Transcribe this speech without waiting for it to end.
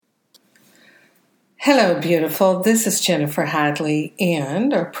Hello, beautiful. This is Jennifer Hadley,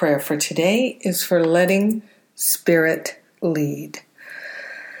 and our prayer for today is for letting Spirit lead.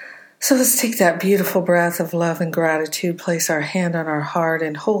 So let's take that beautiful breath of love and gratitude, place our hand on our heart,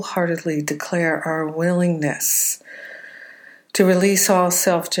 and wholeheartedly declare our willingness to release all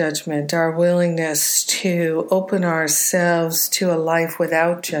self-judgment, our willingness to open ourselves to a life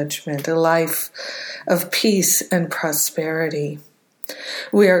without judgment, a life of peace and prosperity.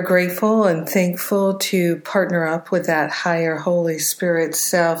 We are grateful and thankful to partner up with that higher Holy Spirit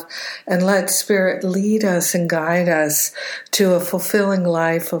self and let Spirit lead us and guide us to a fulfilling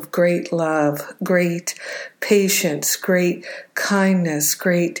life of great love, great patience, great kindness,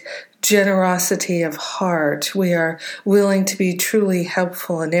 great generosity of heart. We are willing to be truly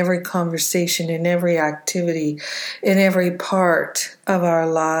helpful in every conversation, in every activity, in every part of our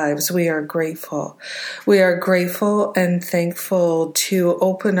lives. We are grateful. We are grateful and thankful to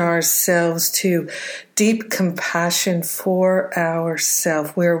open ourselves to deep compassion for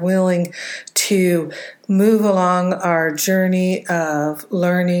ourselves. We're willing to move along our journey of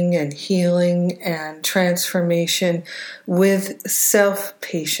learning and healing and transformation with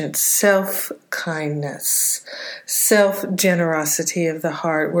self-patience, self-kindness, self-generosity of the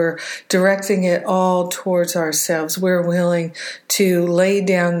heart. We're directing it all towards ourselves. We're willing to lay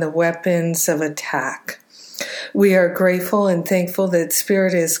down the weapons of attack. We are grateful and thankful that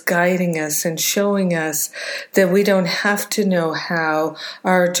Spirit is guiding us and showing us that we don't have to know how.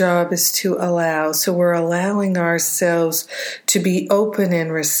 Our job is to allow. So we're allowing ourselves to be open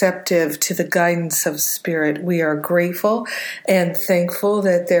and receptive to the guidance of Spirit. We are grateful and thankful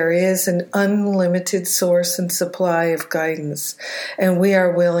that there is an unlimited source and supply of guidance, and we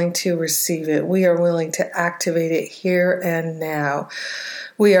are willing to receive it. We are willing to activate it here and now.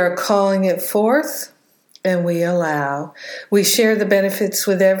 We are calling it forth. And we allow. We share the benefits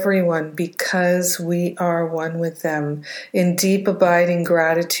with everyone because we are one with them. In deep abiding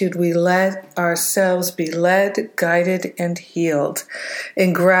gratitude, we let ourselves be led, guided, and healed.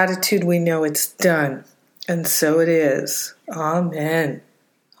 In gratitude, we know it's done. And so it is. Amen.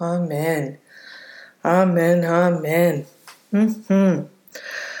 Amen. Amen. Amen.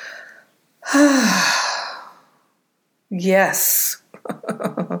 Yes.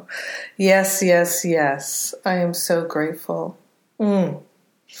 Yes, yes, yes. I am so grateful. Thank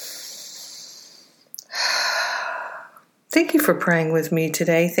you for praying with me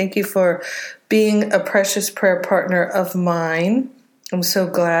today. Thank you for being a precious prayer partner of mine. I'm so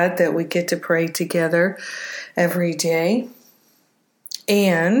glad that we get to pray together every day.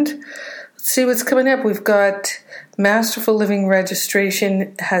 And let's see what's coming up. We've got Masterful Living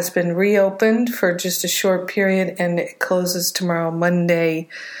registration has been reopened for just a short period, and it closes tomorrow, Monday,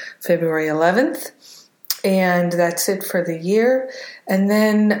 February 11th. And that's it for the year. And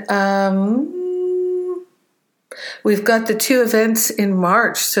then we've got the 2 events in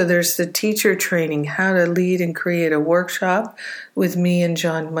March. So there's the teacher training, How to Lead and Create a Workshop with me and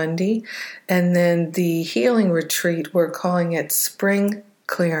John Mundy. And then the healing retreat, we're calling it Spring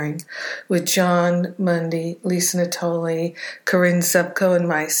Clearing with John Mundy, Lisa Natoli, Corinne Zupko, and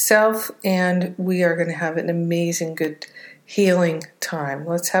myself. And we are going to have an amazing, good healing time.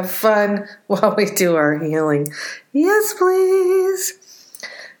 Let's have fun while we do our healing. Yes, please.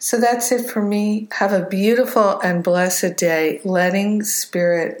 So that's it for me. Have a beautiful and blessed day, letting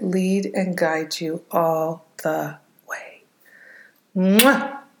Spirit lead and guide you all the way.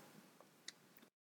 Mwah!